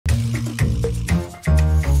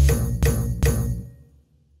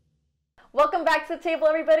Welcome back to the table,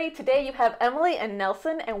 everybody. Today you have Emily and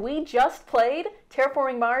Nelson, and we just played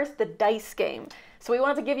Terraforming Mars, the dice game. So we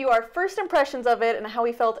wanted to give you our first impressions of it and how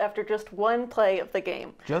we felt after just one play of the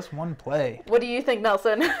game. Just one play. What do you think,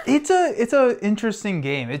 Nelson? It's a interesting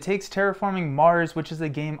game. It takes Terraforming Mars, which is a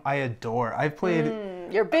game I adore. I've played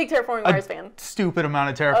You're a big Terraforming Mars fan. Stupid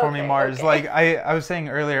amount of Terraforming Mars. Okay. Like I was saying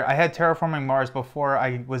earlier, I had Terraforming Mars before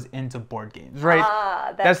I was into board games,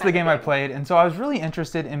 right? That's the game I played, and so I was really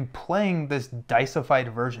interested in playing this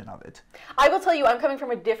dicified version of it. I will tell you, I'm coming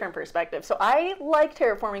from a different perspective. So I like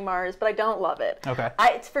Terraforming Mars, but I don't love it. Okay.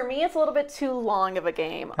 For me, it's a little bit too long of a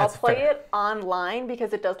game. That's I'll play fair. it online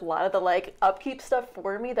because it does a lot of the upkeep stuff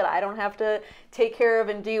for me that I don't have to take care of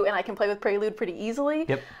and do, and I can play with Prelude pretty easily.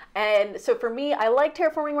 Yep. And so for me, I like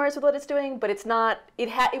Terraforming Mars with what it's doing, but it's not.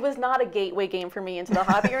 It was not a gateway game for me into the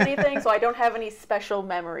hobby or anything. So I don't have any special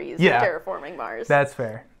memories of Terraforming Mars. That's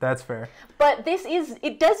fair. That's fair. But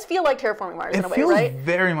it does feel like Terraforming Mars in a way, right? It feels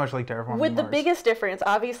very much like Terraforming Mars. With the biggest difference,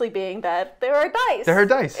 obviously, being that there are dice. There are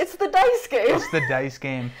dice. It's the dice game. It's the dice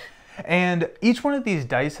game. And each one of these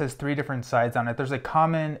dice has 3 different sides on it. There's a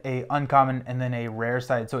common, a uncommon, and then a rare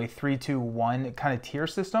side. So a 3, 2, 1 kind of tier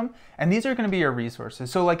system. And these are going to be your resources.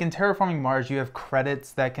 So like in Terraforming Mars, you have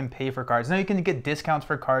credits that can pay for cards. Now you can get discounts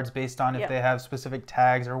for cards based on if they have specific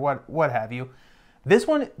tags or what have you. This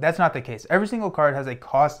one, that's not the case. Every single card has a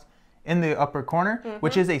cost in the upper corner,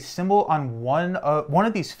 which is a symbol on one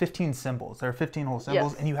of these 15 symbols. There are 15 whole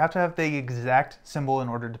symbols, and you have to have the exact symbol in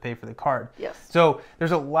order to pay for the card. Yes. So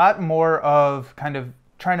there's a lot more of kind of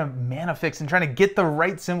trying to mana fix and trying to get the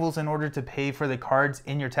right symbols in order to pay for the cards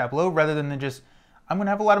in your tableau, rather than just, I'm going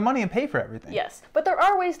to have a lot of money and pay for everything. Yes, but there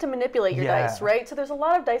are ways to manipulate your dice, right? So there's a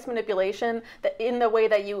lot of dice manipulation that in the way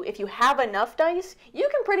that if you have enough dice, you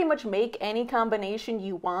can pretty much make any combination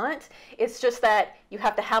you want. It's just that you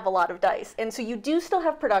have to have a lot of dice. And so you do still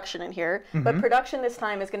have production in here, but production this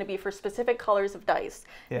time is going to be for specific colors of dice,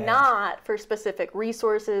 not for specific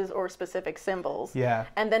resources or specific symbols. Yeah.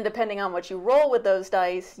 And then depending on what you roll with those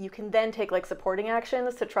dice, you can then take like supporting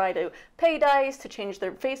actions to try to pay dice, to change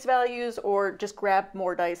their face values, or just grab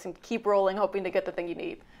more dice and keep rolling, hoping to get the thing you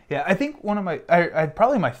need. Yeah, I think one of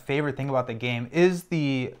probably my favorite thing about the game is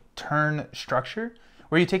the turn structure,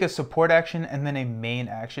 where you take a support action and then a main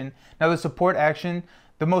action. Now the support action,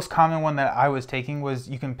 the most common one that I was taking was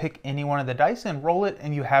you can pick any one of the dice and roll it,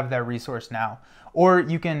 and you have that resource now. Or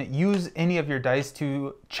you can use any of your dice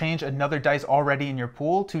to change another dice already in your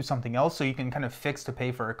pool to something else, so you can kind of fix to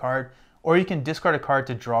pay for a card. Or you can discard a card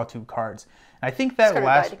to draw 2 cards. And I think that discard a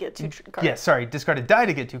die to get 2 cards. Yeah, sorry, discard a die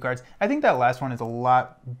to get 2 cards. I think that last one is a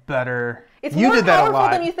lot better. It's you more did that powerful a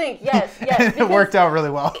lot. than you think. Yes, yes. It worked out really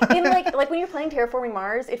well. In like when you're playing Terraforming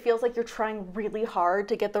Mars, it feels like you're trying really hard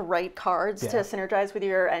to get the right cards to synergize with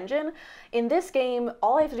your engine. In this game,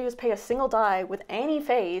 all I have to do is pay a single die with any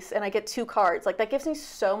face, and I get 2 cards. Like that gives me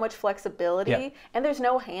so much flexibility, and there's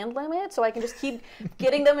no hand limit, so I can just keep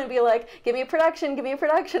getting them and be like, give me a production, give me a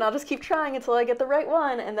production. I'll just keep trying until I get the right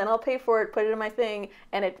one, and then I'll pay for it, put it in my thing,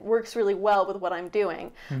 and it works really well with what I'm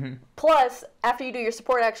doing. Plus, after you do your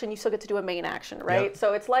support action, you still get to do a main action, right? Yep.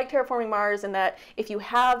 So it's like Terraforming Mars in that if you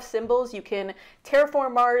have symbols, you can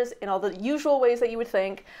terraform Mars in all the usual ways that you would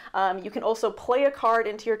think. You can also play a card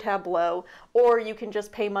into your tableau, or you can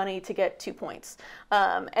just pay money to get 2 points.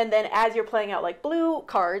 And then as you're playing out like blue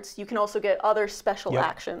cards, you can also get other special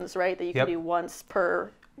actions, right? That you can do once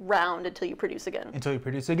per round until you produce again. Until you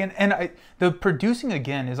produce again. And the producing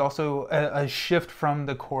again is also a shift from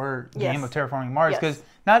the core game of Terraforming Mars, because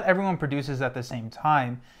not everyone produces at the same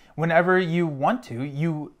time. Whenever you want to,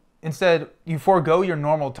 you forego your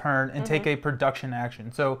normal turn and take a production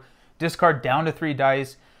action. So discard down to 3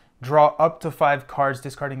 dice, draw up to 5 cards,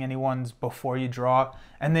 discarding any ones before you draw,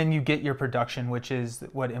 and then you get your production, which is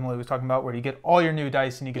what Emily was talking about, where you get all your new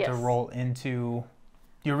dice and you get to roll into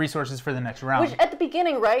your resources for the next round. Which at the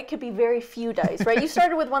beginning, right, could be very few dice, right? You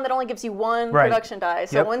started with one that only gives you 1 production die.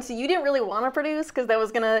 So once you didn't really want to produce because that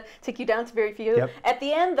was going to take you down to very few. At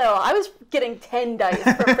the end, though, I was getting 10 dice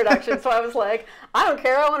for production. So I was like, I don't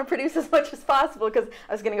care. I want to produce as much as possible because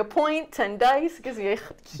I was getting a point, 10 dice. It gives me a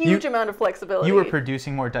huge amount of flexibility. You were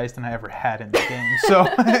producing more dice than I ever had in the game. So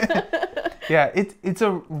yeah, it's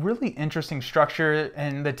a really interesting structure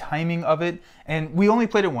and the timing of it. And we only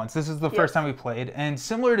played it once. This is the first time we played. And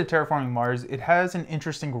similar to Terraforming Mars, it has an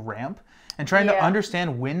interesting ramp. And trying to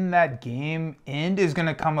understand when that game end is going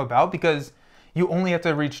to come about, because you only have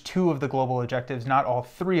to reach 2 of the global objectives, not all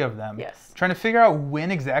 3 of them. Trying to figure out when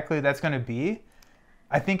exactly that's going to be,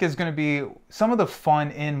 I think is going to be some of the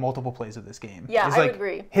fun in multiple plays of this game. Yeah, is I would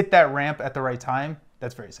agree. Hit that ramp at the right time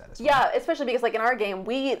that's very satisfying. Yeah, especially because like in our game,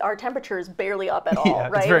 our temperature is barely up at all, Yeah,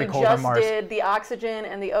 right? it's very we cold on just Mars. did the oxygen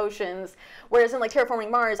and the oceans, whereas in like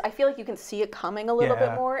Terraforming Mars, I feel like you can see it coming a little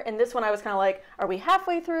bit more. And this one, I was kind of like, are we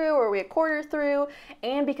halfway through, or are we a quarter through?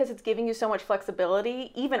 And because it's giving you so much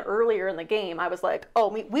flexibility, even earlier in the game, I was like, oh,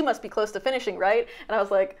 we must be close to finishing, right? And I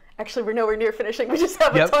was like, actually, we're nowhere near finishing. We just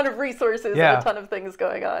have a ton of resources and a ton of things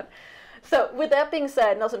going on. So with that being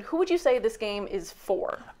said, Nelson, who would you say this game is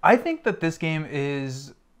for? I think that this game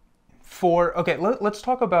is for, okay, let's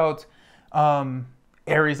talk about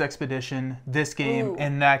Ares Expedition, this game,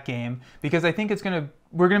 and that game, because I think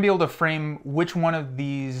we're gonna be able to frame which one of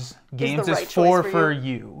these games is for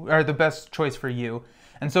you, or the best choice for you.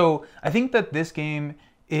 And so I think that this game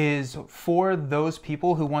is for those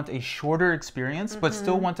people who want a shorter experience, but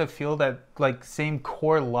still want to feel that like same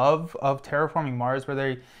core love of Terraforming Mars, where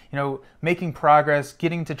they're, making progress,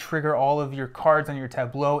 getting to trigger all of your cards on your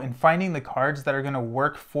tableau and finding the cards that are going to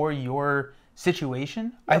work for your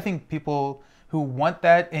situation. I think people who want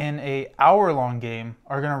that in a hour-long game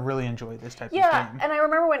are going to really enjoy this type of game. Yeah, and I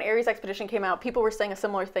remember when Ares Expedition came out, people were saying a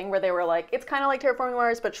similar thing where they were like, it's kind of like Terraforming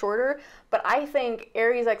Mars, but shorter. But I think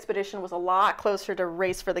Ares Expedition was a lot closer to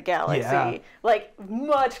Race for the Galaxy. Like,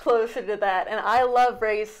 much closer to that. And I love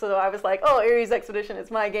Race, so I was like, oh, Ares Expedition is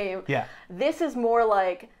my game. Yeah. This is more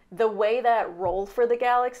like the way that Roll for the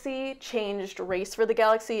Galaxy changed Race for the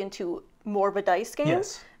Galaxy into more of a dice game.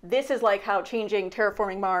 Yes. This is like how changing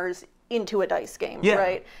Terraforming Mars into a dice game,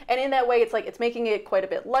 right? And in that way, it's like it's making it quite a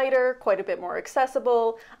bit lighter, quite a bit more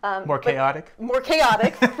accessible, more chaotic. More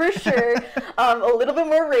chaotic for sure. A little bit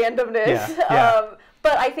more randomness.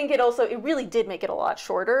 But I think it really did make it a lot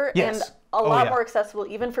shorter and a lot more accessible,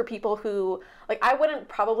 even for people who, like, I wouldn't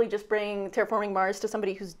probably just bring Terraforming Mars to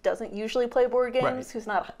somebody who doesn't usually play board games, who's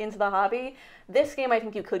not into the hobby. This game, I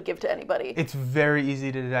think you could give to anybody. It's very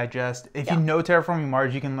easy to digest. If you know Terraforming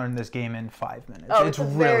Mars, you can learn this game in 5 minutes. Oh, it's a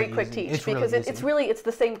very quick teach because it's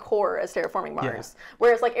the same core as Terraforming Mars.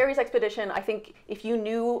 Whereas like Ares Expedition, I think if you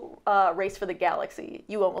knew Race for the Galaxy,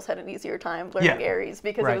 you almost had an easier time learning Ares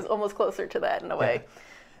because it was almost closer to that in a way.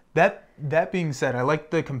 That being said, I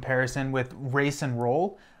like the comparison with Race and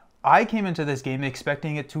Roll. I came into this game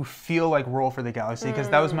expecting it to feel like Roll for the Galaxy because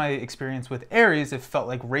that was my experience with Ares. It felt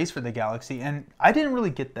like Race for the Galaxy, and I didn't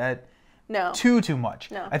really get that too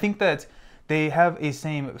much. No. I think that they have a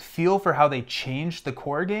same feel for how they changed the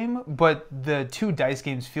core game, but the two dice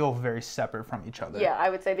games feel very separate from each other. Yeah, I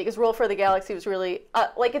would say, because Roll for the Galaxy was really,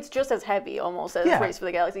 like, it's just as heavy almost as Race for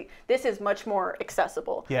the Galaxy. This is much more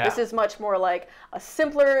accessible. Yeah. This is much more like a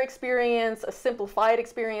simpler experience, a simplified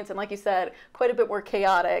experience, and like you said, quite a bit more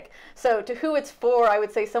chaotic. So to who it's for, I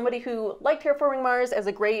would say somebody who liked Terraforming Mars as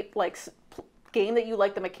a great, like, game that you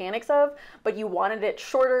like the mechanics of, but you wanted it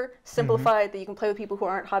shorter, simplified, that you can play with people who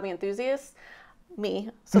aren't hobby enthusiasts. Me.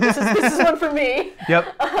 So this is one for me.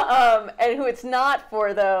 Yep. And who it's not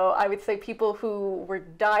for, though, I would say people who were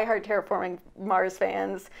diehard Terraforming Mars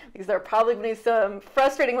fans, because there are probably going to be some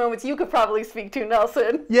frustrating moments you could probably speak to,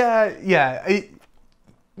 Nelson. Yeah.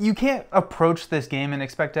 You can't approach this game and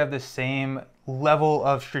expect to have the same level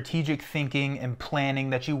of strategic thinking and planning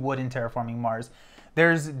that you would in Terraforming Mars.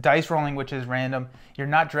 There's dice rolling, which is random. You're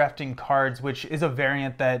not drafting cards, which is a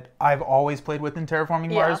variant that I've always played with in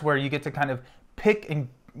Terraforming Mars, where you get to kind of pick and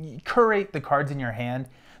curate the cards in your hand.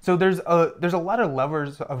 So there's a lot of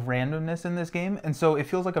levers of randomness in this game, and so it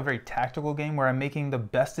feels like a very tactical game where I'm making the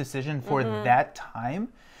best decision for that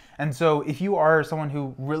time. And so if you are someone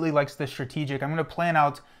who really likes the strategic, I'm going to plan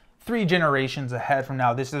out 3 generations ahead from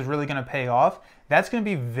now, this is really going to pay off, that's going to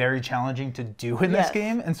be very challenging to do in this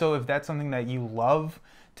game. And so if that's something that you love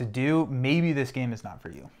to do, maybe this game is not for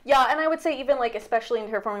you. Yeah, and I would say even like, especially in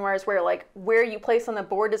Terraforming Mars, where you place on the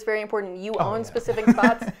board is very important. You own specific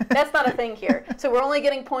spots. That's not a thing here. So we're only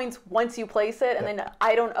getting points once you place it, and then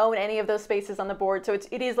I don't own any of those spaces on the board. So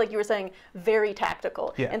it is, like you were saying, very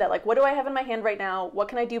tactical. And that, like, what do I have in my hand right now? What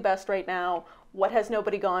can I do best right now? What has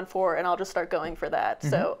nobody gone for? And I'll just start going for that.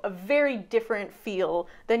 So a very different feel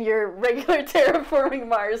than your regular Terraforming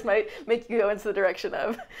Mars might make you go into the direction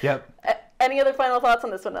of. Any other final thoughts on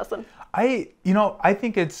this one, Nelson? I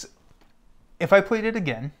think if I played it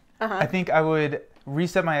again, I think I would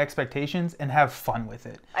reset my expectations and have fun with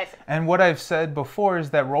it. I see. And what I've said before is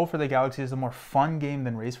that Roll for the Galaxy is a more fun game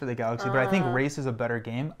than Race for the Galaxy, but I think Race is a better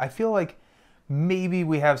game. I feel like maybe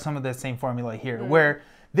we have some of the same formula here, where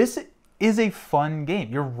this is a fun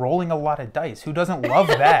game. You're rolling a lot of dice. Who doesn't love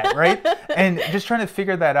that, right? And just trying to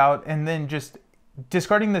figure that out, and then just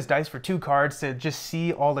discarding this dice for 2 cards to just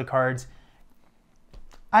see all the cards.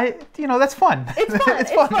 That's fun. It's fun.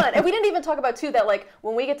 It's fun. And we didn't even talk about, too, that, like,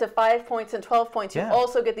 when we get to 5 points and 12 points, you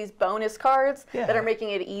also get these bonus cards that are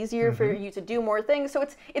making it easier for you to do more things. So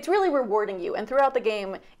it's really rewarding you. And throughout the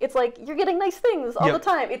game, it's like you're getting nice things all the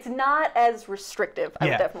time. It's not as restrictive, I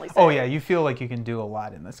would definitely say. Oh, yeah. You feel like you can do a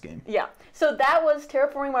lot in this game. Yeah. So that was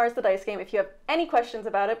Terraforming Mars, the dice game. If you have any questions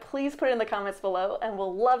about it, please put it in the comments below, and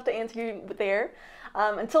we'll love to answer you there.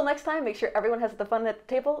 Until next time, make sure everyone has the fun at the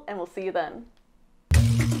table, and we'll see you then.